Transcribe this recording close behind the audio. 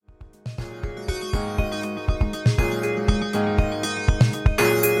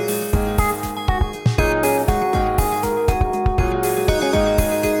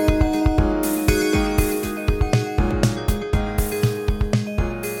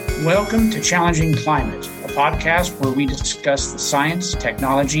Welcome to Challenging Climate, a podcast where we discuss the science,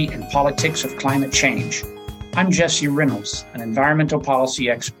 technology, and politics of climate change. I'm Jesse Reynolds, an environmental policy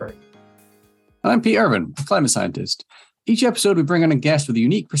expert. I'm Pete Irvin, a climate scientist. Each episode, we bring on a guest with a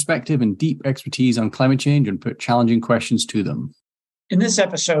unique perspective and deep expertise on climate change and put challenging questions to them. In this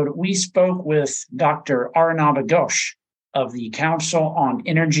episode, we spoke with Dr. Arnab Ghosh of the Council on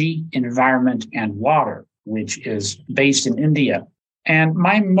Energy, Environment, and Water, which is based in India. And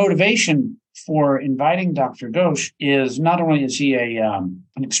my motivation for inviting Dr. Ghosh is not only is he an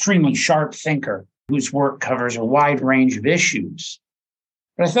extremely sharp thinker whose work covers a wide range of issues,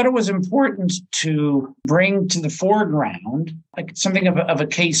 but I thought it was important to bring to the foreground like something of a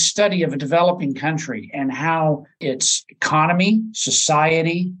case study of a developing country and how its economy,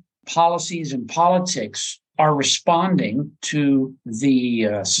 society, policies, and politics are responding to the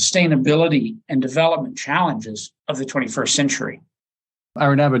sustainability and development challenges of the 21st century.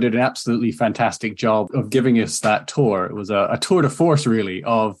 Arnab did an absolutely fantastic job of giving us that tour. It was a tour de force, really,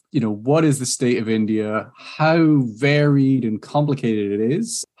 of, what is the state of India, how varied and complicated it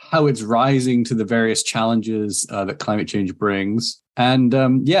is, how it's rising to the various challenges that climate change brings, and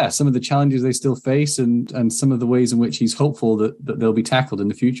some of the challenges they still face and some of the ways in which he's hopeful that they'll be tackled in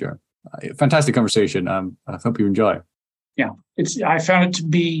the future. Fantastic conversation. I hope you enjoy. Yeah, I found it to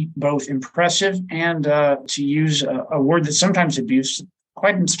be both impressive and, to use a word that's sometimes abused,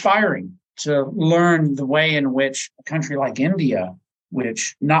 quite inspiring to learn the way in which a country like India,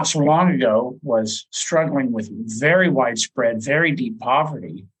 which not so long ago was struggling with very widespread, very deep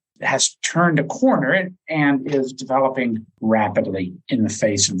poverty, has turned a corner and is developing rapidly in the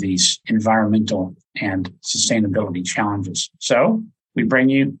face of these environmental and sustainability challenges. So we bring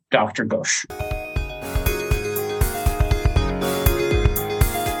you Dr. Ghosh.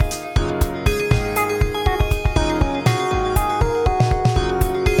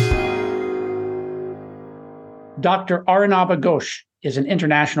 Dr. Arnab Ghosh is an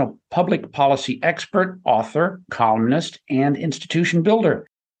international public policy expert, author, columnist, and institution builder.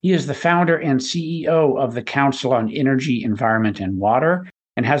 He is the founder and CEO of the Council on Energy, Environment, and Water,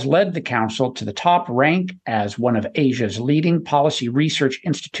 and has led the council to the top rank as one of Asia's leading policy research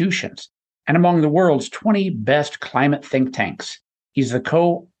institutions and among the world's 20 best climate think tanks. He's the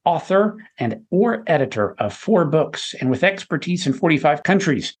co-author or editor of 4 books, and with expertise in 45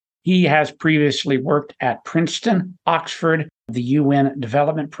 countries. He has previously worked at Princeton, Oxford, the UN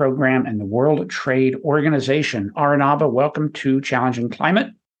Development Program, and the World Trade Organization. Arnab, welcome to Challenging Climate.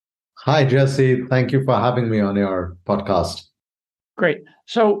 Hi, Jesse. Thank you for having me on your podcast. Great.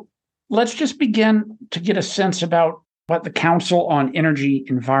 So let's just begin to get a sense about what the Council on Energy,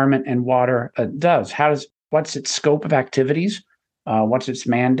 Environment, and Water does. What's its scope of activities? What's its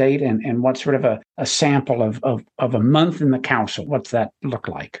mandate? And what's sort of a sample of a month in the council? What's that look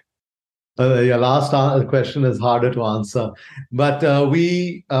like? Your last question is harder to answer, but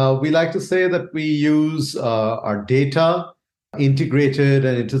we like to say that we use our data, integrated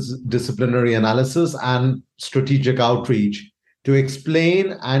and interdisciplinary analysis, and strategic outreach to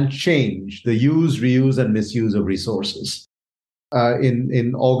explain and change the use, reuse, and misuse of resources.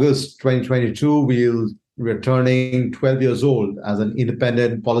 In August 2022, we're turning 12 years old as an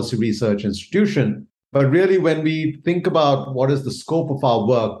independent policy research institution. But really, when we think about what is the scope of our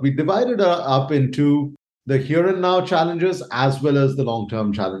work, we divided it up into the here and now challenges as well as the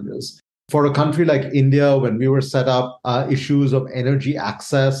long-term challenges. For a country like India, when we were set up, issues of energy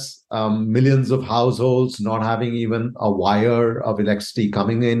access, millions of households not having even a wire of electricity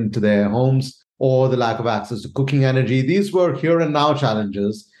coming into their homes, or the lack of access to cooking energy, these were here and now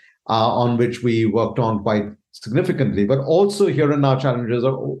challenges on which we worked on quite significantly. But also here and now challenges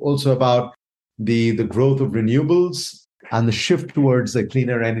are also about the growth of renewables and the shift towards a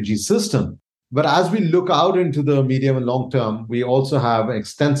cleaner energy system. But as we look out into the medium and long term, we also have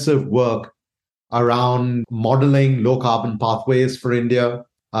extensive work around modeling low carbon pathways for India,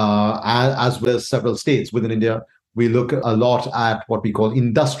 as well as several states within India. We look a lot at what we call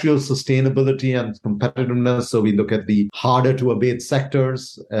industrial sustainability and competitiveness. So we look at the harder to abate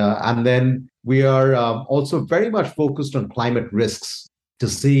sectors. And then we are also very much focused on climate risks to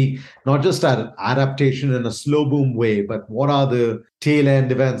see not just at adaptation in a slow boom way, but what are the tail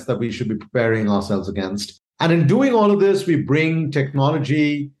end events that we should be preparing ourselves against. And in doing all of this, we bring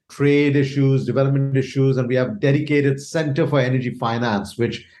technology, trade issues, development issues, and we have a dedicated Center for Energy Finance,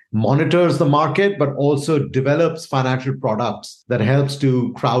 which monitors the market, but also develops financial products that helps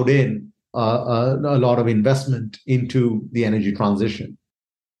to crowd in a lot of investment into the energy transition.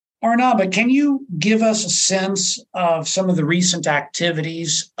 Arnab, can you give us a sense of some of the recent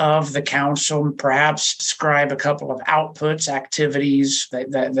activities of the council and perhaps describe a couple of outputs, activities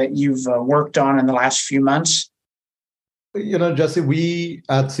that you've worked on in the last few months? Jesse, we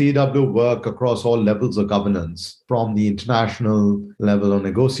at CEW work across all levels of governance, from the international level of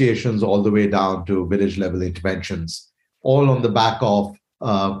negotiations all the way down to village level interventions, all on the back of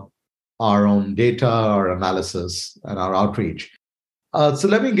our own data, our analysis, and our outreach. So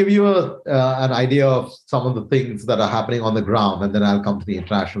let me give you an idea of some of the things that are happening on the ground, and then I'll come to the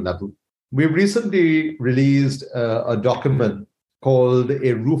international level. We recently released a document called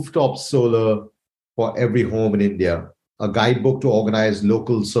A Rooftop Solar for Every Home in India, a guidebook to organize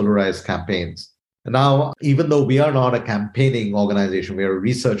local solarized campaigns. Now, even though we are not a campaigning organization, we are a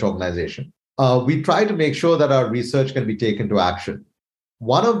research organization, we try to make sure that our research can be taken to action.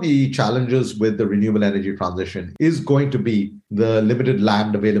 One of the challenges with the renewable energy transition is going to be the limited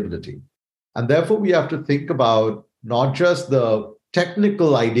land availability. And therefore, we have to think about not just the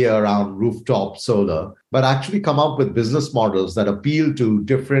technical idea around rooftop solar, but actually come up with business models that appeal to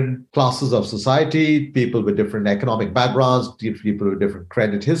different classes of society, people with different economic backgrounds, people with different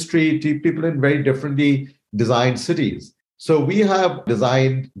credit history, people in very differently designed cities. So we have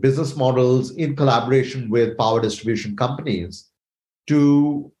designed business models in collaboration with power distribution companies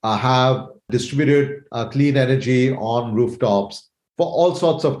to have distributed clean energy on rooftops for all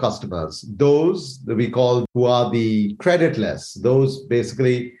sorts of customers. Those that we call who are the creditless, those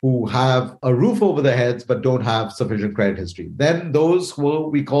basically who have a roof over their heads but don't have sufficient credit history. Then those who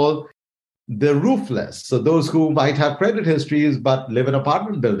we call the roofless, so those who might have credit histories but live in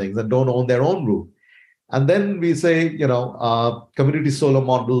apartment buildings and don't own their own roof. And then we say, community solar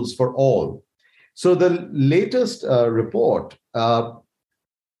models for all. So the latest report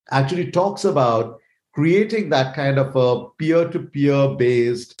actually talks about creating that kind of a peer-to-peer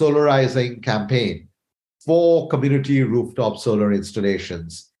based solarizing campaign for community rooftop solar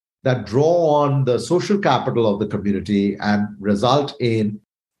installations that draw on the social capital of the community and result in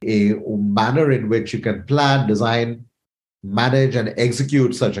a manner in which you can plan, design, manage, and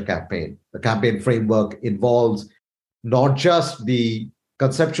execute such a campaign. The campaign framework involves not just the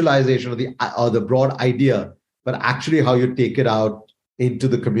conceptualization of the broad idea, but actually how you take it out into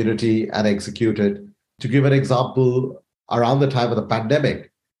the community and execute it. To give an example, around the time of the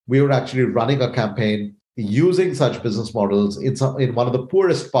pandemic, we were actually running a campaign using such business models in one of the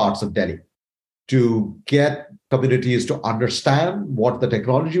poorest parts of Delhi to get communities to understand what the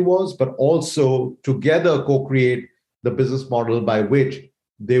technology was, but also together co-create the business model by which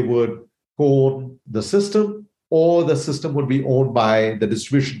they would own the system, or the system would be owned by the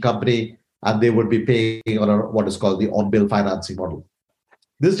distribution company and they would be paying on what is called the on-bill financing model.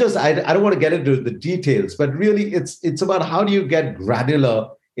 This just, I don't want to get into the details, but really it's about how do you get granular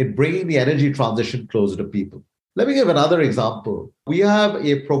in bringing the energy transition closer to people. Let me give another example. We have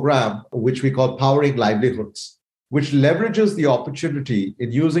a program which we call Powering Livelihoods, which leverages the opportunity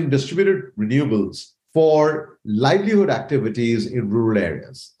in using distributed renewables for livelihood activities in rural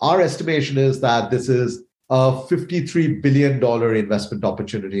areas. Our estimation is that this is a $53 billion investment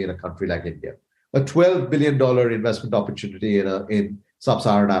opportunity in a country like India, a $12 billion investment opportunity in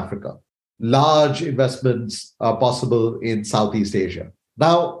Sub-Saharan Africa. Large investments are possible in Southeast Asia.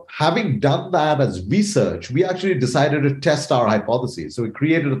 Now, having done that as research, we actually decided to test our hypotheses. So we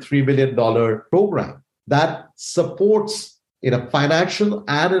created a $3 million program that supports, in a financial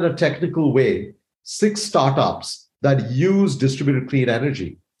and in a technical way, 6 startups that use distributed clean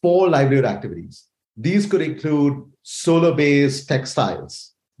energy for livelihood activities. These could include solar-based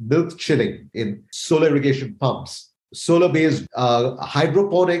textiles, milk chilling in solar irrigation pumps, solar-based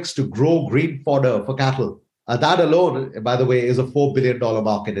hydroponics to grow green fodder for cattle. That alone, by the way, is a $4 billion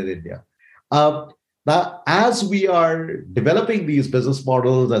market in India. Now, as we are developing these business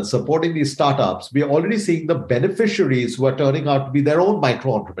models and supporting these startups, we are already seeing the beneficiaries who are turning out to be their own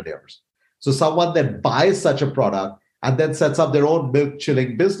micro-entrepreneurs. So someone that buys such a product and then sets up their own milk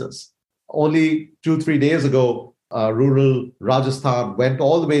chilling business. Only 2-3 days ago, rural Rajasthan went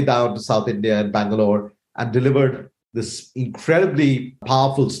all the way down to South India and Bangalore and delivered this incredibly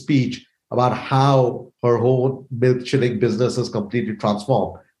powerful speech about how her whole milk chilling business has completely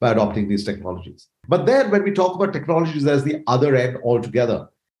transformed by adopting these technologies. But then when we talk about technologies, there's the other end altogether.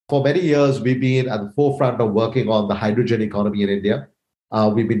 For many years, we've been at the forefront of working on the hydrogen economy in India.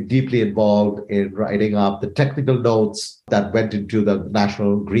 We've been deeply involved in writing up the technical notes that went into the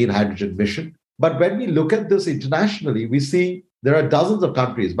National Green Hydrogen Mission. But when we look at this internationally, we see there are dozens of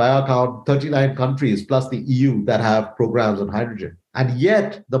countries, by our count, 39 countries plus the EU that have programs on hydrogen. And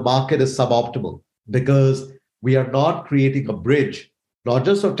yet the market is suboptimal because we are not creating a bridge not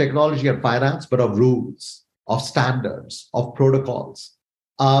just of technology and finance, but of rules, of standards, of protocols.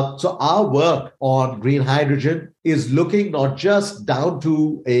 So our work on green hydrogen is looking not just down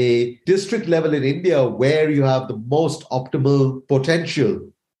to a district level in India where you have the most optimal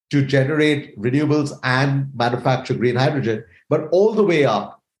potential to generate renewables and manufacture green hydrogen, but all the way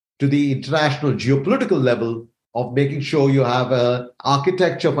up to the international geopolitical level of making sure you have an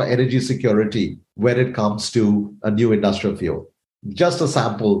architecture for energy security when it comes to a new industrial fuel. Just a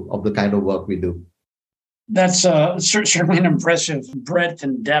sample of the kind of work we do. That's certainly an impressive breadth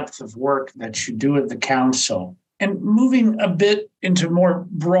and depth of work that you do at the council. And moving a bit into more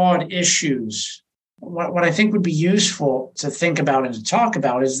broad issues, what I think would be useful to think about and to talk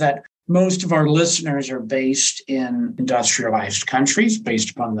about is that most of our listeners are based in industrialized countries, based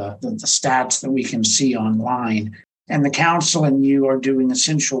upon the stats that we can see online. And the council and you are doing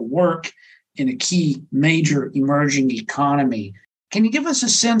essential work in a key major emerging economy. Can you give us a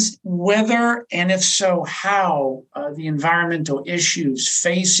sense whether, and if so, how the environmental issues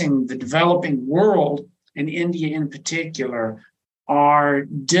facing the developing world, and India in particular, are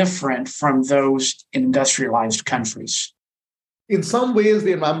different from those in industrialized countries? In some ways,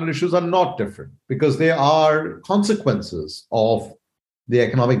 the environmental issues are not different because they are consequences of the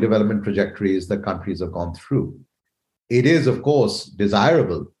economic development trajectories that countries have gone through. It is, of course,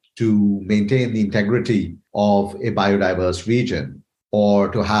 desirable to maintain the integrity of a biodiverse region or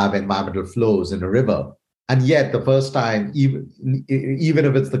to have environmental flows in a river. And yet, the first time, even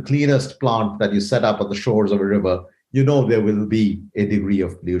if it's the cleanest plant that you set up on the shores of a river, you know there will be a degree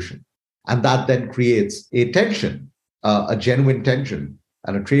of pollution. And that then creates a tension, a genuine tension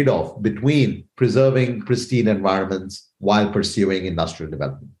and a trade-off between preserving pristine environments while pursuing industrial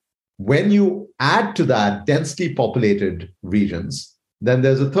development. When you add to that densely populated regions, then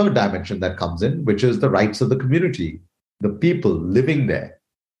there's a third dimension that comes in, which is the rights of the community, the people living there.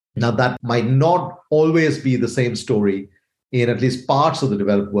 Now, that might not always be the same story in at least parts of the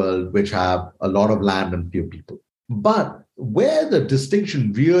developed world, which have a lot of land and few people. But where the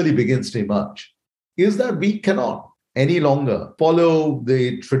distinction really begins to emerge is that we cannot any longer follow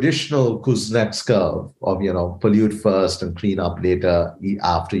the traditional Kuznets curve of, pollute first and clean up later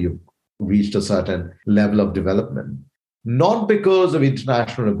after you've reached a certain level of development. Not because of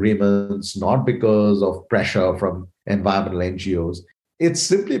international agreements, not because of pressure from environmental NGOs. It's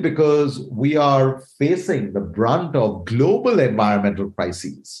simply because we are facing the brunt of global environmental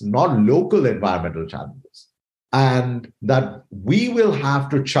crises, not local environmental challenges. And that we will have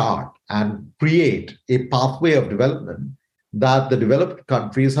to chart and create a pathway of development that the developed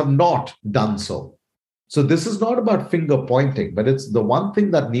countries have not done so. So this is not about finger pointing, but it's the one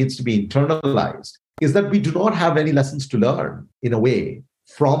thing that needs to be internalized is that we do not have any lessons to learn, in a way,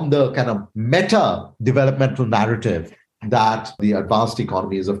 from the kind of meta developmental narrative that the advanced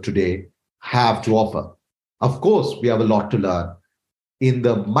economies of today have to offer. Of course, we have a lot to learn in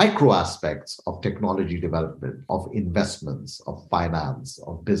the micro aspects of technology development, of investments, of finance,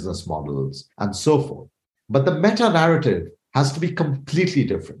 of business models, and so forth. But the meta narrative has to be completely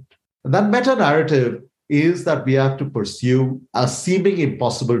different. And that meta narrative is that we have to pursue a seeming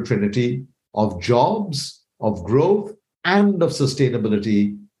impossible trinity of jobs, of growth, and of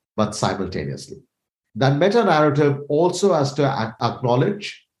sustainability, but simultaneously. That meta-narrative also has to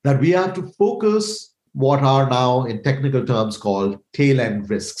acknowledge that we have to focus what are now in technical terms called tail-end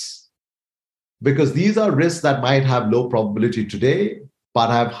risks. Because these are risks that might have low probability today, but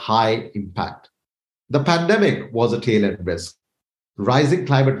have high impact. The pandemic was a tail-end risk. Rising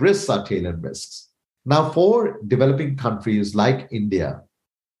climate risks are tail-end risks. Now, for developing countries like India,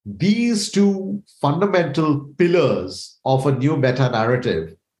 these two fundamental pillars of a new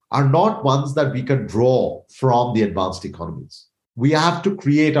meta-narrative are not ones that we can draw from the advanced economies. We have to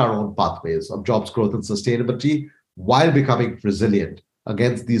create our own pathways of jobs, growth, and sustainability while becoming resilient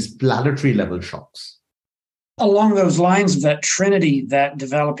against these planetary level shocks. Along those lines of that trinity that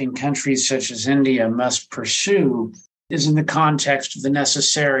developing countries such as India must pursue is in the context of the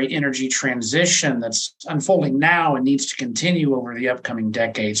necessary energy transition that's unfolding now and needs to continue over the upcoming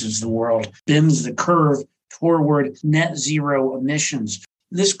decades as the world bends the curve toward net zero emissions.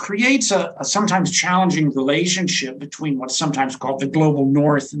 This creates a sometimes challenging relationship between what's sometimes called the global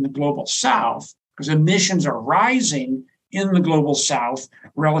north and the global south, because emissions are rising in the global south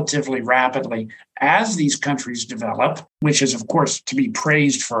relatively rapidly as these countries develop, which is, of course, to be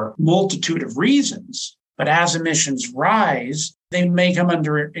praised for a multitude of reasons. But as emissions rise, they may come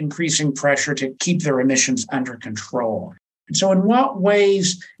under increasing pressure to keep their emissions under control. And so in what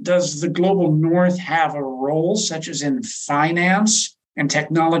ways does the global north have a role, such as in finance and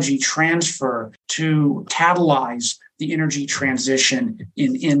technology transfer, to catalyze the energy transition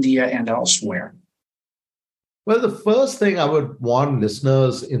in India and elsewhere? Well, the first thing I would want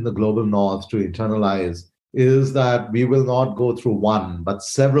listeners in the global north to internalize is that we will not go through one, but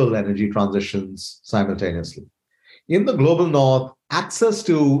several energy transitions simultaneously. In the global north, access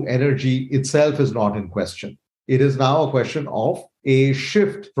to energy itself is not in question. It is now a question of a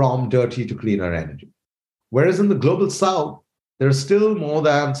shift from dirty to cleaner energy. Whereas in the global south, there are still more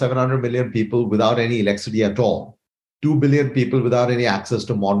than 700 million people without any electricity at all, 2 billion people without any access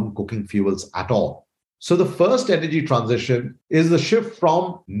to modern cooking fuels at all. So the first energy transition is the shift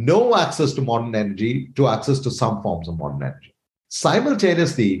from no access to modern energy to access to some forms of modern energy.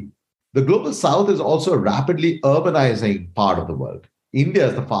 Simultaneously, the global south is also a rapidly urbanizing part of the world. India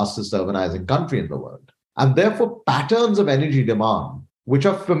is the fastest urbanizing country in the world. And therefore, patterns of energy demand, which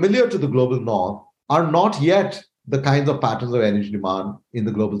are familiar to the global north, are not yet the kinds of patterns of energy demand in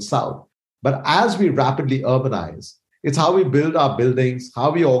the global south. But as we rapidly urbanize, it's how we build our buildings,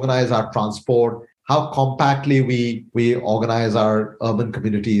 how we organize our transport, how compactly we organize our urban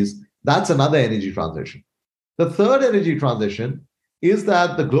communities. That's another energy transition. The third energy transition is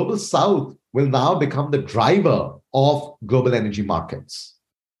that the global south will now become the driver of global energy markets.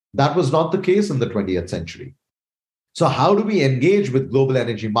 That was not the case in the 20th century. So how do we engage with global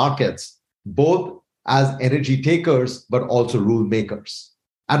energy markets, both as energy takers, but also rule makers?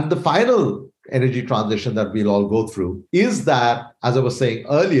 And the final energy transition that we'll all go through is that, as I was saying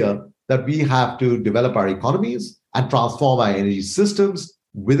earlier, that we have to develop our economies and transform our energy systems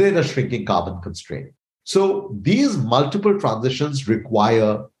within a shrinking carbon constraint. So these multiple transitions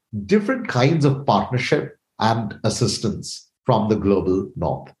require different kinds of partnership and assistance from the global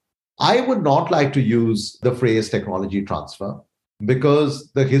north. I would not like to use the phrase technology transfer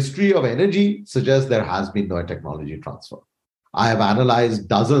because the history of energy suggests there has been no technology transfer. I have analyzed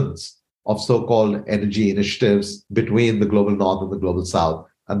dozens of so-called energy initiatives between the global north and the global south,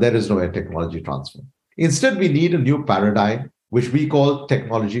 and there is no technology transfer. Instead, we need a new paradigm, which we call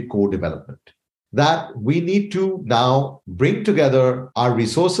technology co-development. That we need to now bring together our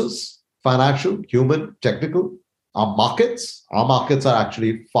resources, financial, human, technical, our markets. Our markets are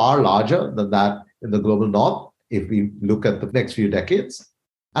actually far larger than that in the global north, if we look at the next few decades,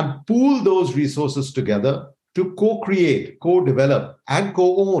 and pool those resources together to co-create, co-develop, and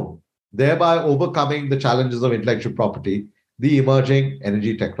co-own, thereby overcoming the challenges of intellectual property, the emerging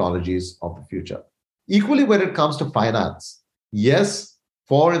energy technologies of the future. Equally, when it comes to finance, yes,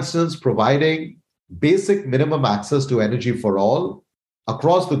 for instance, providing basic minimum access to energy for all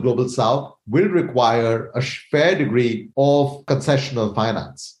across the global south will require a fair degree of concessional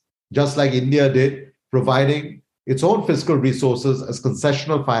finance, just like India did, providing its own fiscal resources as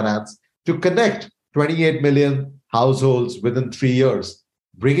concessional finance to connect 28 million households within 3 years,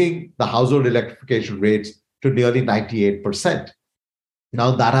 bringing the household electrification rates to nearly 98%.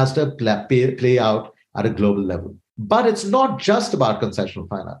 Now that has to play out at a global level. But it's not just about concessional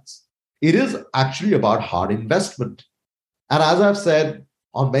finance. It is actually about hard investment. And as I've said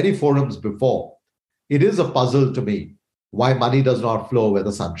on many forums before, it is a puzzle to me why money does not flow where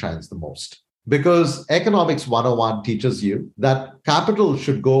the sun shines the most. Because Economics 101 teaches you that capital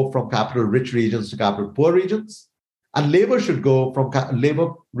should go from capital-rich regions to capital-poor regions, and labor should go from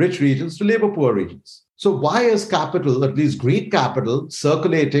labor-rich regions to labor-poor regions. So why is capital, at least green capital,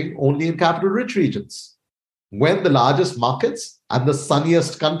 circulating only in capital-rich regions when the largest markets and the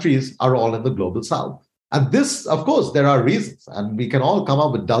sunniest countries are all in the global south? And this, of course, there are reasons, and we can all come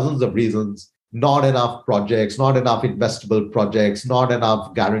up with dozens of reasons. Not enough projects, not enough investable projects, not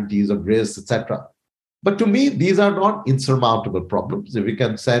enough guarantees of risk, etc. But to me, these are not insurmountable problems. If we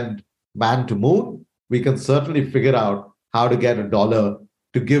can send man to moon, we can certainly figure out how to get $1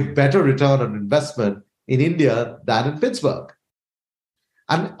 to give better return on investment in India than in Pittsburgh.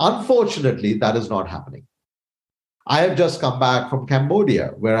 And unfortunately, that is not happening. I have just come back from Cambodia,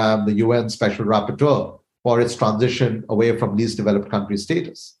 where I am the UN Special Rapporteur for its transition away from least developed country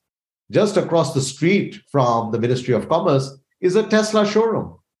status. Just across the street from the Ministry of Commerce is a Tesla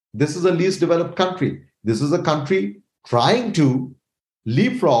showroom. This is a least developed country. This is a country trying to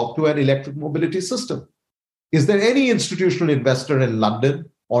leapfrog to an electric mobility system. Is there any institutional investor in London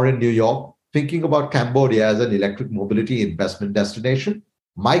or in New York thinking about Cambodia as an electric mobility investment destination?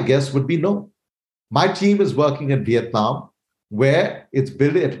 My guess would be no. My team is working in Vietnam, where it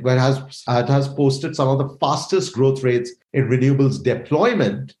has posted some of the fastest growth rates in renewables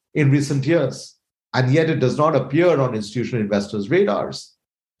deployment in recent years. And yet it does not appear on institutional investors' radars.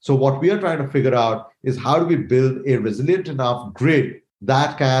 So what we are trying to figure out is how do we build a resilient enough grid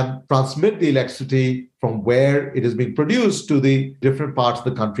that can transmit the electricity from where it is being produced to the different parts of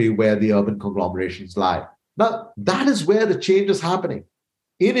the country where the urban conglomerations lie. Now, that is where the change is happening.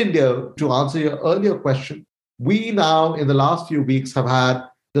 In India, to answer your earlier question, we now, in the last few weeks, have had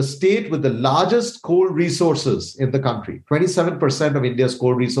the state with the largest coal resources in the country. 27% of India's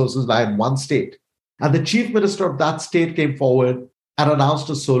coal resources lie in one state. And the chief minister of that state came forward and announced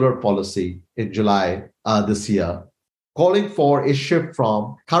a solar policy in July this year, calling for a shift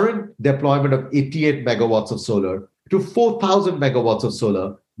from current deployment of 88 megawatts of solar to 4,000 megawatts of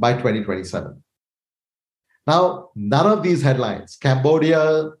solar by 2027. Now, none of these headlines,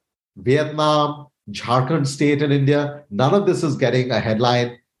 Cambodia, Vietnam, Jharkhand state in India, none of this is getting a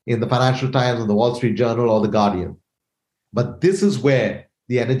headline in the Financial Times or the Wall Street Journal or the Guardian. But this is where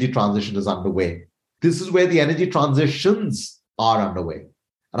the energy transition is underway. This is where the energy transitions are underway.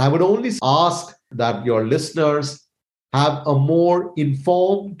 And I would only ask that your listeners have a more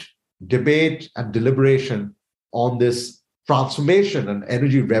informed debate and deliberation on this transformation and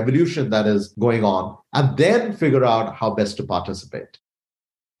energy revolution that is going on, and then figure out how best to participate.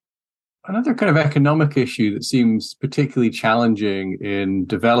 Another kind of economic issue that seems particularly challenging in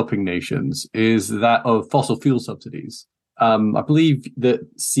developing nations is that of fossil fuel subsidies. I believe that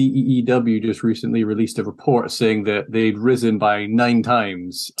CEEW just recently released a report saying that they'd risen by 9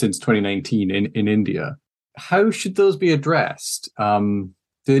 times since 2019 in India. How should those be addressed?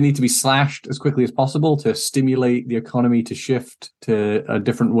 Do they need to be slashed as quickly as possible to stimulate the economy to shift to a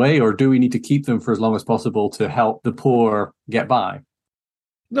different way? Or do we need to keep them for as long as possible to help the poor get by?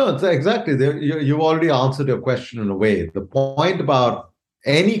 No, exactly. You've already answered your question in a way. The point about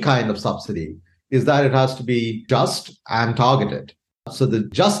any kind of subsidy is that it has to be just and targeted. So the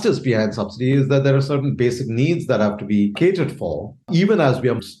justice behind subsidy is that there are certain basic needs that have to be catered for, even as we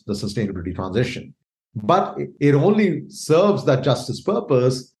are the sustainability transition. But it only serves that justice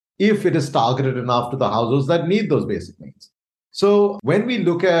purpose if it is targeted enough to the households that need those basic needs. So when we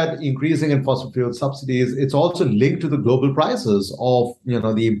look at increasing in fossil fuel subsidies, it's also linked to the global prices of,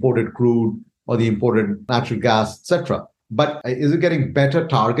 the imported crude or the imported natural gas, etc. But is it getting better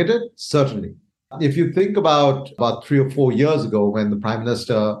targeted? Certainly. If you think about 3 or 4 years ago, when the Prime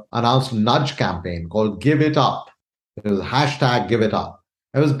Minister announced a nudge campaign called Give It Up, it was hashtag Give It Up.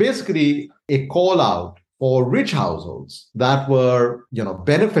 It was basically a call out for rich households that were,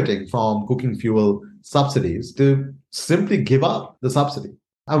 benefiting from cooking fuel subsidies to simply give up the subsidy.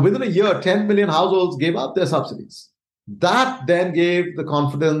 And within a year, 10 million households gave up their subsidies. That then gave the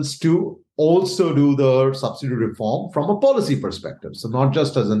confidence to also do the subsidy reform from a policy perspective. So not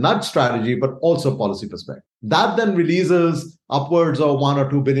just as a nudge strategy, but also policy perspective. That then releases upwards of $1 or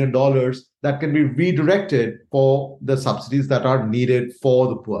 $2 billion that can be redirected for the subsidies that are needed for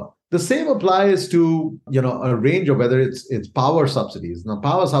the poor. The same applies to, a range of whether it's power subsidies. Now,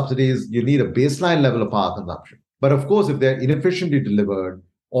 power subsidies, you need a baseline level of power consumption. But of course, if they're inefficiently delivered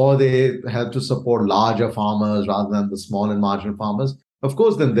or they help to support larger farmers rather than the small and marginal farmers, of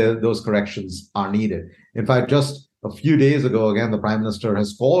course, then those corrections are needed. In fact, just a few days ago, again, the Prime Minister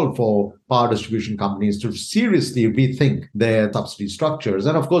has called for power distribution companies to seriously rethink their subsidy structures.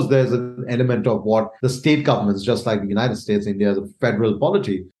 And of course, there's an element of what the state governments, just like the United States, India is a federal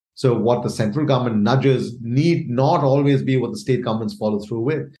polity. So what the central government nudges need not always be what the state governments follow through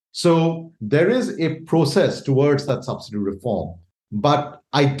with. So there is a process towards that subsidy reform. But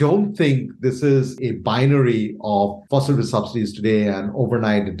I don't think this is a binary of fossil fuel subsidies today and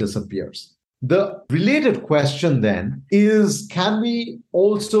overnight it disappears. The related question then is, can we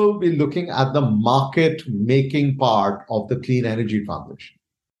also be looking at the market-making part of the clean energy transition?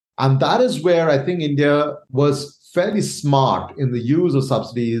 And that is where I think India was fairly smart in the use of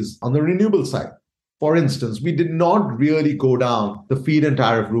subsidies on the renewable side. For instance, we did not really go down the feed-in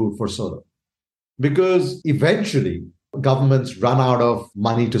tariff route for solar because eventually governments run out of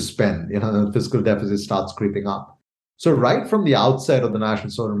money to spend. The fiscal deficit starts creeping up. So right from the outset of the National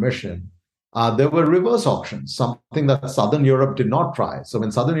Solar Mission, there were reverse auctions, something that Southern Europe did not try. So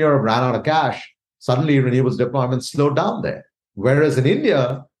when Southern Europe ran out of cash, suddenly renewables deployment slowed down there. Whereas in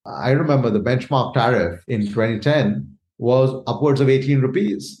India, I remember the benchmark tariff in 2010 was upwards of 18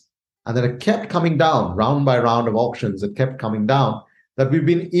 rupees. And then it kept coming down, round by round of auctions, it kept coming down, that we've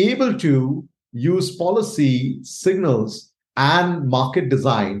been able to use policy signals and market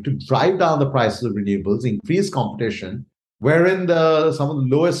design to drive down the prices of renewables, increase competition, wherein some of the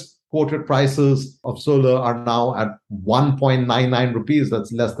lowest quoted prices of solar are now at 1.99 rupees.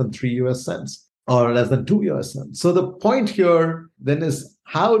 That's less than 3 US cents or less than 2 US cents. So the point here then is,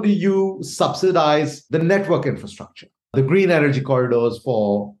 how do you subsidize the network infrastructure? The green energy corridors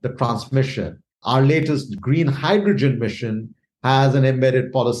for the transmission. Our latest green hydrogen mission has an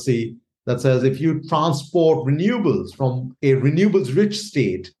embedded policy that says if you transport renewables from a renewables-rich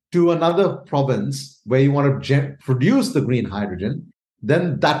state to another province where you want to produce the green hydrogen,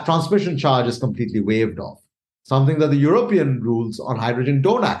 then that transmission charge is completely waived off, something that the European rules on hydrogen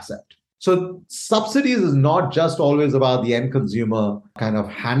don't accept. So subsidies is not just always about the end consumer kind of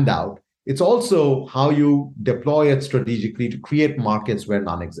handout. It's also how you deploy it strategically to create markets where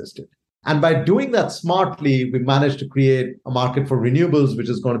none existed. And by doing that smartly, we managed to create a market for renewables, which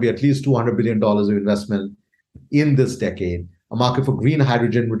is going to be at least $200 billion of investment in this decade. A market for green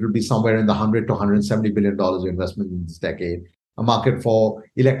hydrogen, which will be somewhere in the $100 to $170 billion of investment in this decade. A market for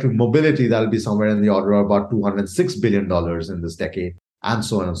electric mobility that will be somewhere in the order of about $206 billion in this decade, and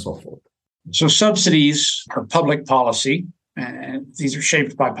so on and so forth. So subsidies are public policy, and these are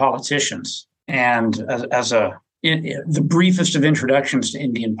shaped by politicians. And the briefest of introductions to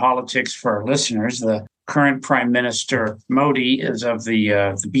Indian politics for our listeners, the current Prime Minister Modi is of the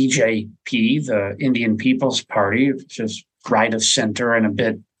BJP, the Indian People's Party, which is right of center and a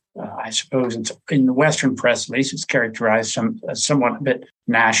bit, I suppose, it's, in the Western press at least, it's characterized somewhat a bit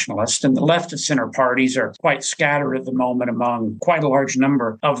nationalist. And the left of center parties are quite scattered at the moment among quite a large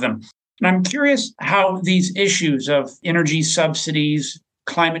number of them. And I'm curious how these issues of energy subsidies,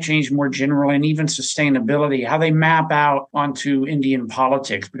 climate change more generally, and even sustainability, how they map out onto Indian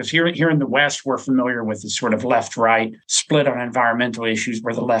politics. Because here in the West, we're familiar with this sort of left-right split on environmental issues,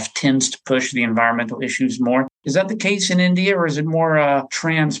 where the left tends to push the environmental issues more. Is that the case in India, or is it more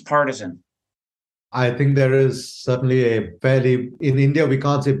transpartisan? I think there is certainly in India, we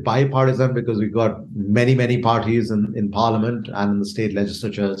can't say bipartisan because we've got many, many parties in parliament and in the state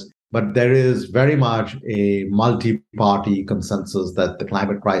legislatures. But there is very much a multi-party consensus that the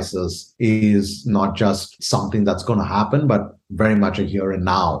climate crisis is not just something that's going to happen, but very much a here and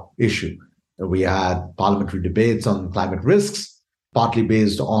now issue. We had parliamentary debates on climate risks, partly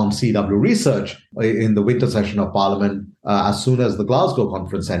based on CW research in the winter session of Parliament as soon as the Glasgow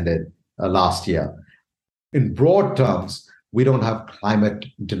conference ended last year. In broad terms, we don't have climate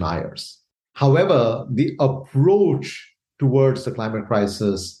deniers. However, the approach towards the climate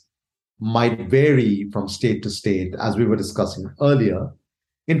crisis might vary from state to state, as we were discussing earlier,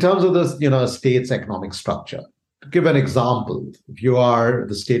 in terms of the state's economic structure. To give an example, if you are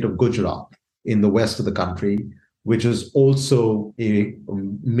the state of Gujarat in the west of the country, which is also a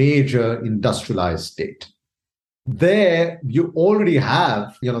major industrialized state, there you already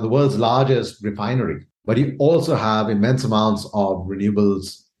have the world's largest refinery, but you also have immense amounts of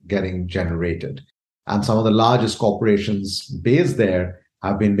renewables getting generated. And some of the largest corporations based there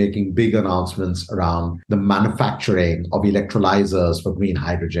have been making big announcements around the manufacturing of electrolyzers for green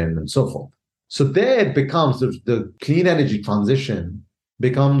hydrogen and so forth. So there it becomes the clean energy transition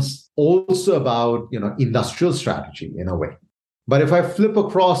becomes also about industrial strategy in a way. But if I flip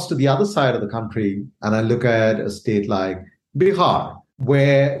across to the other side of the country and I look at a state like Bihar,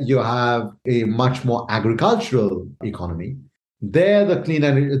 where you have a much more agricultural economy, there the clean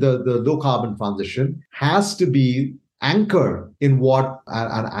energy, the low carbon transition has to be anchor in what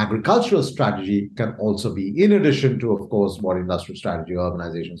an agricultural strategy can also be, in addition to, of course, what industrial strategy,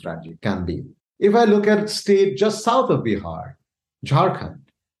 urbanization strategy can be. If I look at a state just south of Bihar, Jharkhand,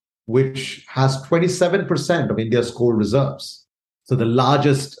 which has 27% of India's coal reserves, so the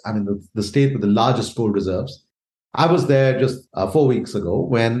state with the largest coal reserves. I was there just 4 weeks ago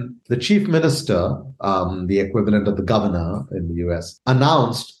when the chief minister, the equivalent of the governor in the US,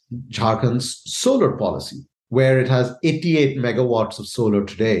 announced Jharkhand's solar policy, where it has 88 megawatts of solar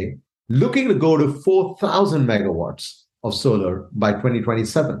today, looking to go to 4,000 megawatts of solar by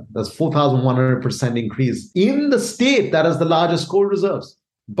 2027. That's 4,100% increase in the state that has the largest coal reserves.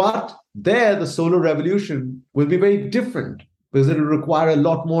 But there, the solar revolution will be very different because it will require a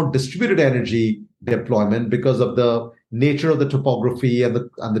lot more distributed energy deployment because of the nature of the topography and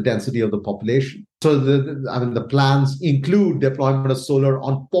the density of the population. So the plans include deployment of solar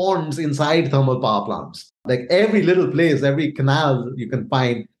on ponds inside thermal power plants. Like every little place, every canal you can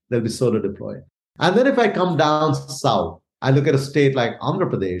find, there'll be solar deployed. And then if I come down south, I look at a state like Andhra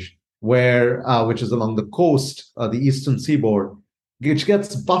Pradesh, which is along the coast, the eastern seaboard, which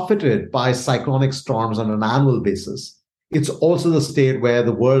gets buffeted by cyclonic storms on an annual basis. It's also the state where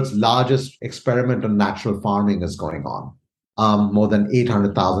the world's largest experiment on natural farming is going on. More than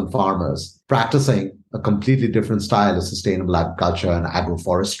 800,000 farmers practicing a completely different style of sustainable agriculture and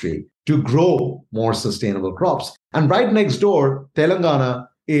agroforestry to grow more sustainable crops. And right next door, Telangana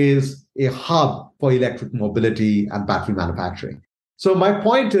is a hub for electric mobility and battery manufacturing. So my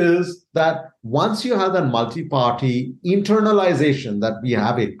point is that once you have that multi-party internalization that we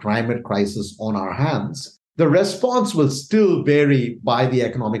have a climate crisis on our hands, the response will still vary by the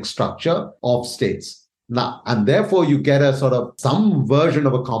economic structure of states. Now, and therefore you get a sort of some version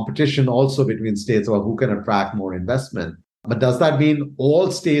of a competition also between states about who can attract more investment. But does that mean all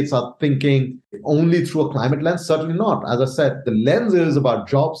states are thinking only through a climate lens? Certainly not. As I said, the lens is about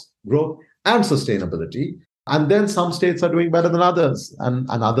jobs, growth, and sustainability. And then some states are doing better than others, and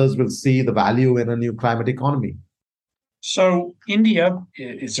others will see the value in a new climate economy. So India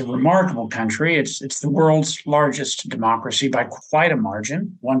is a remarkable country. It's the world's largest democracy by quite a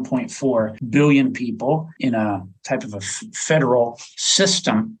margin, 1.4 billion people in a type of a federal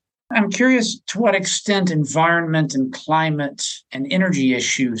system. I'm curious to what extent environment and climate and energy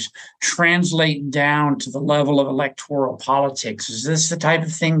issues translate down to the level of electoral politics. Is this the type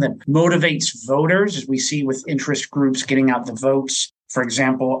of thing that motivates voters, as we see with interest groups getting out the votes, for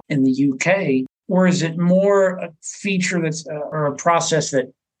example, in the UK? Or is it more a feature or a process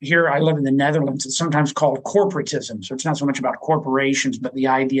that here I live in the Netherlands, it's sometimes called corporatism. So it's not so much about corporations, but the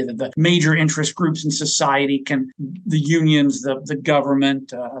idea that the major interest groups in society the unions, the government,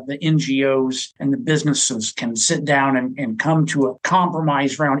 the NGOs, and the businesses can sit down and come to a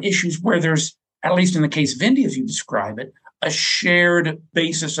compromise around issues where there's, at least in the case of India, as you describe it, a shared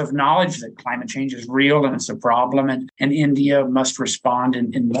basis of knowledge that climate change is real and it's a problem, and India must respond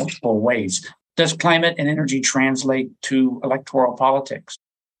in multiple ways. Does climate and energy translate to electoral politics?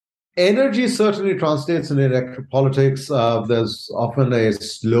 Energy certainly translates in electoral politics. There's often a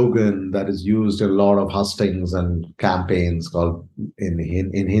slogan that is used in a lot of hustings and campaigns called, in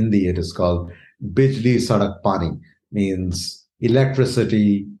Hindi, it is called Bijli Sadak Pani, means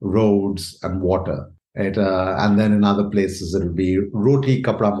electricity, roads, and water. And then in other places, it will be Roti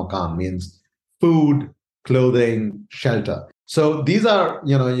Kapra Makan, means food, clothing, shelter. So these are,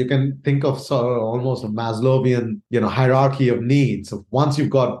 you can think of sort of almost a Maslowian, hierarchy of needs. So once you've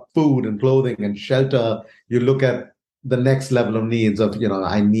got food and clothing and shelter, you look at the next level of needs of,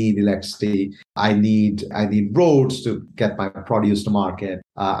 I need electricity, I need roads to get my produce to market,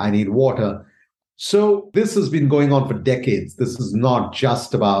 I need water. So this has been going on for decades. This is not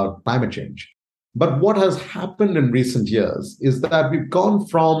just about climate change. But what has happened in recent years is that we've gone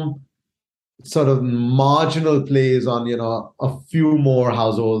from sort of marginal plays on, a few more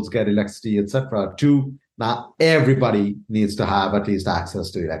households get electricity, etc., to now everybody needs to have at least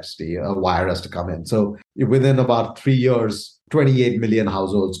access to electricity. A wire has to come in. So within about 3 years, 28 million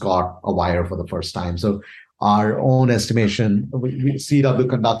households got a wire for the first time. So our own estimation, CW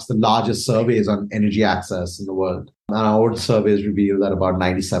conducts the largest surveys on energy access in the world. And our surveys reveal that about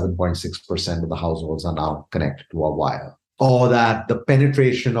 97.6% of the households are now connected to a wire. Or that the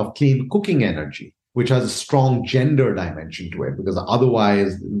penetration of clean cooking energy, which has a strong gender dimension to it, because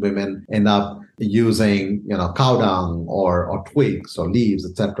otherwise women end up using, cow dung or twigs or leaves,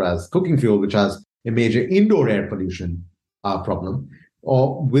 etc., as cooking fuel, which has a major indoor air pollution problem.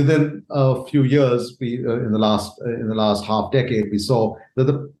 Or within a few years, in the last half decade, we saw that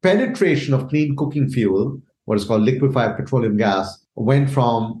the penetration of clean cooking fuel, what is called liquefied petroleum gas, went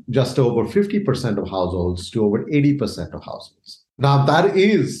from just over 50% of households to over 80% of households. Now that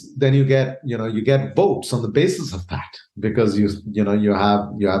is, then you get votes on the basis of that, because you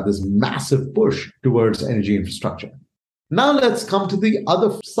have this massive push towards energy infrastructure. Now let's come to the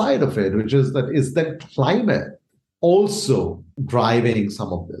other side of it, which is that climate also driving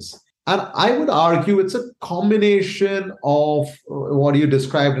some of this. And I would argue it's a combination of what you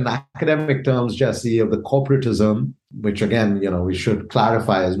described in academic terms, Jesse, of the corporatism, which again, we should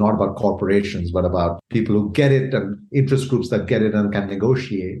clarify is not about corporations, but about people who get it and interest groups that get it and can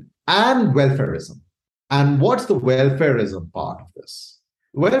negotiate, and welfarism. And what's the welfarism part of this?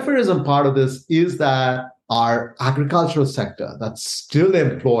 The welfarism part of this is that our agricultural sector that still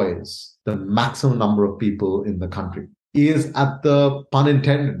employs the maximum number of people in the country is at the, pun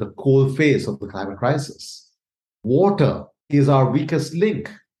intended, the cold face of the climate crisis. Water is our weakest link.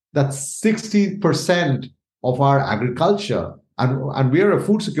 That's 60% of our agriculture. And we are a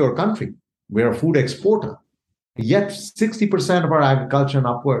food secure country. We're a food exporter. Yet 60% of our agriculture and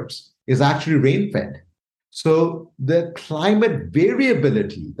upwards is actually rain-fed. So the climate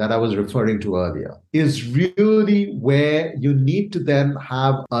variability that I was referring to earlier is really where you need to then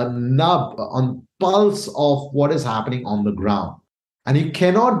have a nub on pulse of what is happening on the ground. And you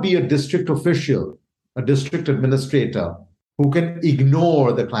cannot be a district official, a district administrator who can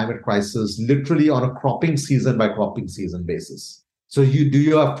ignore the climate crisis literally on a cropping season by cropping season basis. So do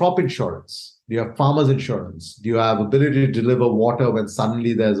you have crop insurance? Do you have farmers insurance? Do you have ability to deliver water when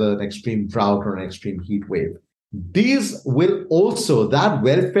suddenly there's an extreme drought or an extreme heat wave? These will also, that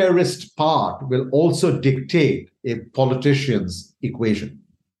welfarist part will also dictate a politician's equation.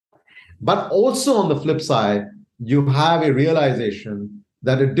 But also on the flip side, you have a realization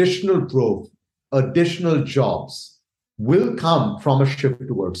that additional growth additional jobs will come from a shift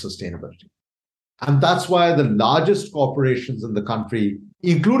towards sustainability. And that's why the largest corporations in the country,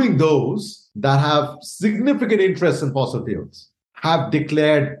 including those that have significant interest in fossil fuels, have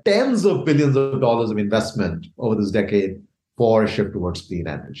declared tens of billions of dollars of investment over this decade for a shift towards clean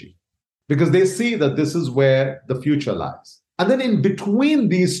energy, because they see that this is where the future lies. And then in between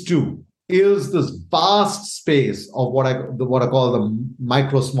these two is this vast space of what I call the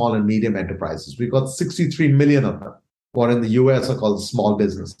micro, small, and medium enterprises. We've got 63 million of them, or in the US are called small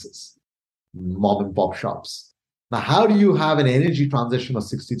businesses, mom and pop shops. Now, how do you have an energy transition of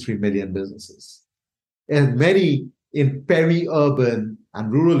 63 million businesses? And many in peri-urban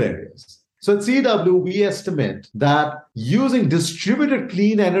and rural areas. So at CEW, we estimate that using distributed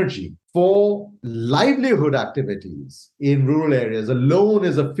clean energy for livelihood activities in rural areas alone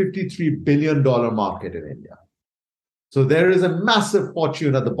is a $53 billion market in India. So there is a massive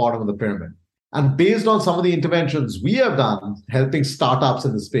fortune at the bottom of the pyramid. And based on some of the interventions we have done, helping startups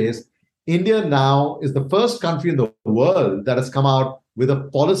in the space, India now is the first country in the world that has come out with a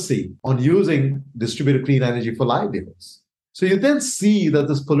policy on using distributed clean energy for livelihoods. So you then see that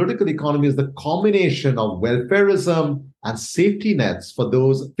this political economy is the combination of welfareism and safety nets for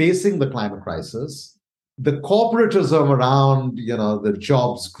those facing the climate crisis, the corporatism around, the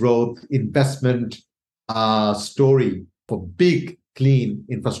jobs growth, investment story for big, clean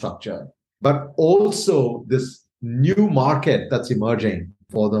infrastructure, but also this new market that's emerging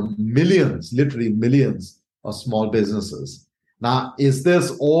for the millions, literally millions of small businesses. Now, is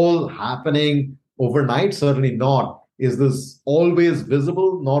this all happening overnight? Certainly not. Is this always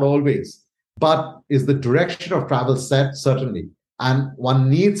visible? Not always. But is the direction of travel set? Certainly. And one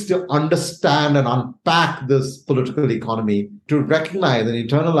needs to understand and unpack this political economy to recognize and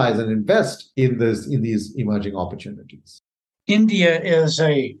internalize and invest in these emerging opportunities. India is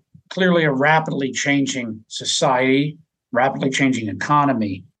clearly a rapidly changing society, rapidly changing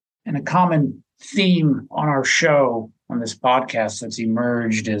economy, and a common theme on our show, on this podcast that's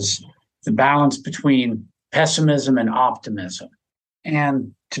emerged, is the balance between pessimism and optimism.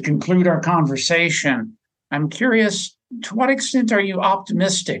 And to conclude our conversation, I'm curious, to what extent are you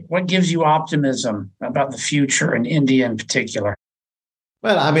optimistic? What gives you optimism about the future in India in particular?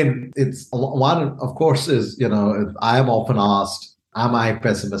 Well, I mean, it's one, of course, is, I am often asked, am I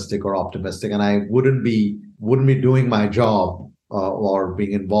pessimistic or optimistic? And I wouldn't be doing my job or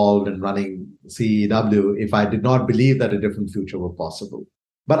being involved in running CEW if I did not believe that a different future were possible.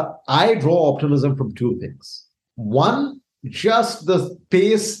 But I draw optimism from two things. One, just the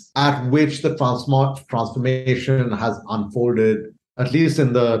pace at which the transformation has unfolded, at least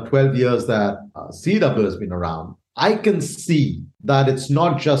in the 12 years that CEW has been around. I can see that it's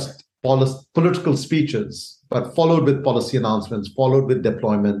not just political speeches, but followed with policy announcements, followed with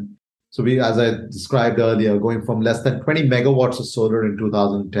deployment. So we, as I described earlier, going from less than 20 megawatts of solar in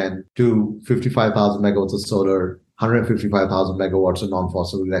 2010 to 55,000 megawatts of solar, 155,000 megawatts of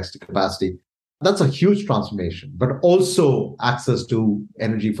non-fossil electricity capacity. That's a huge transformation, but also access to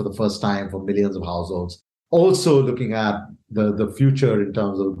energy for the first time for millions of households. Also looking at the future in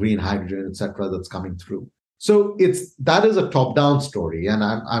terms of green hydrogen, et cetera, that's coming through. So that is a top-down story, and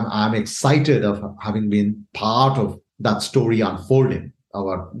I'm excited of having been part of that story unfolding,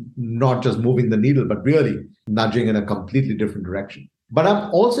 or not just moving the needle, but really nudging in a completely different direction. But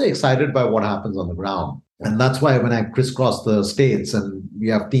I'm also excited by what happens on the ground. And that's why when I crisscross the states and we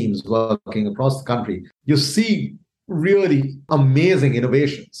have teams working across the country, you see really amazing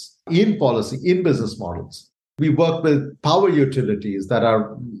innovations in policy, in business models. We work with power utilities that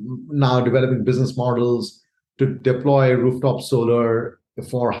are now developing business models to deploy rooftop solar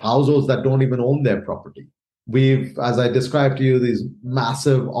for households that don't even own their property. We've, as I described to you, this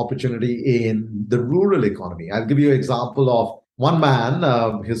massive opportunity in the rural economy. I'll give you an example of one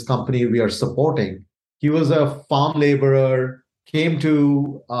man, his company we are supporting. He was a farm laborer, came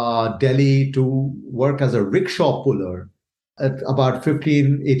to Delhi to work as a rickshaw puller. At about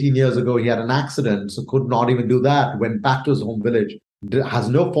 15, 18 years ago, he had an accident, so could not even do that. Went back to his home village, has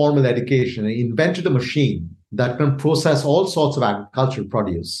no formal education. He invented a machine that can process all sorts of agricultural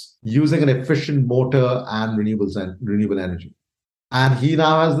produce using an efficient motor and renewable energy. And he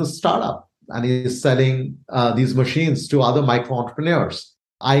now has this startup and he is selling these machines to other micro entrepreneurs.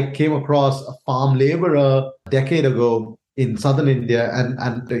 I came across a farm laborer a decade ago in southern India,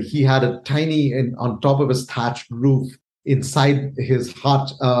 and he had a tiny, on top of his thatched roof inside his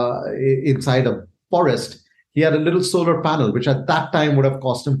hut, inside a forest, he had a little solar panel, which at that time would have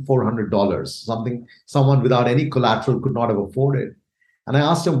cost him $400, something someone without any collateral could not have afforded. And I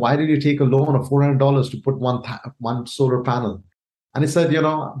asked him, why did you take a loan of $400 to put one solar panel? And he said,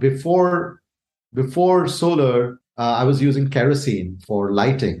 before before solar, I was using kerosene for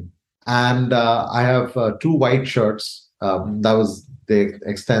lighting. And I have two white shirts. That was the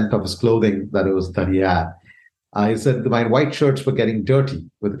extent of his clothing that he had. He said my white shirts were getting dirty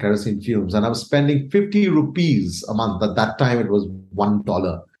with the kerosene fumes, and I was spending 50 rupees a month. At that time, it was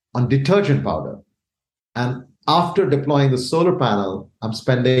 $1 on detergent powder. And after deploying the solar panel, I'm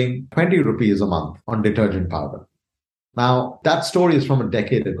spending 20 rupees a month on detergent powder. Now, that story is from a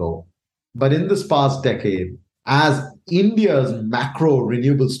decade ago. But in this past decade, as India's macro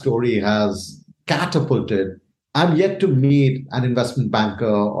renewable story has catapulted, I'm yet to meet an investment banker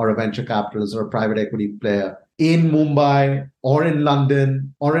or a venture capitalist or a private equity player in Mumbai or in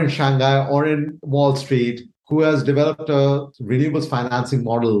London or in Shanghai or in Wall Street who has developed a renewables financing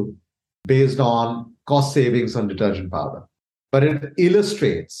model based on cost savings on detergent powder. But it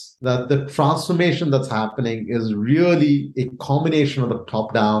illustrates that the transformation that's happening is really a combination of the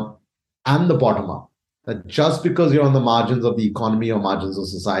top down and the bottom up. That just because you're on the margins of the economy or margins of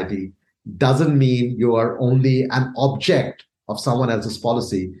society doesn't mean you are only an object of someone else's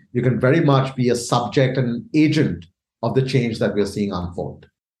policy. You can very much be a subject and an agent of the change that we're seeing unfold.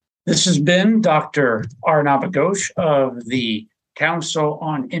 This has been Dr. Arnab Ghosh of the Council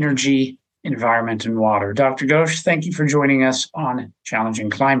on Energy, Environment, and Water. Dr. Ghosh, thank you for joining us on Challenging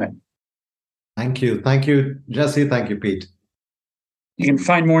Climate. Thank you. Thank you, Jesse. Thank you, Pete. You can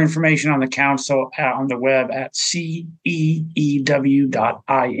find more information on the Council on the web at ceew.in.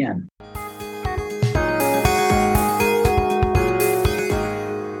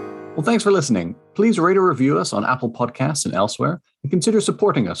 Well, thanks for listening. Please rate or review us on Apple Podcasts and elsewhere, and consider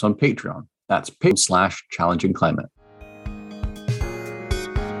supporting us on Patreon. That's Patreon.com/challengingclimate.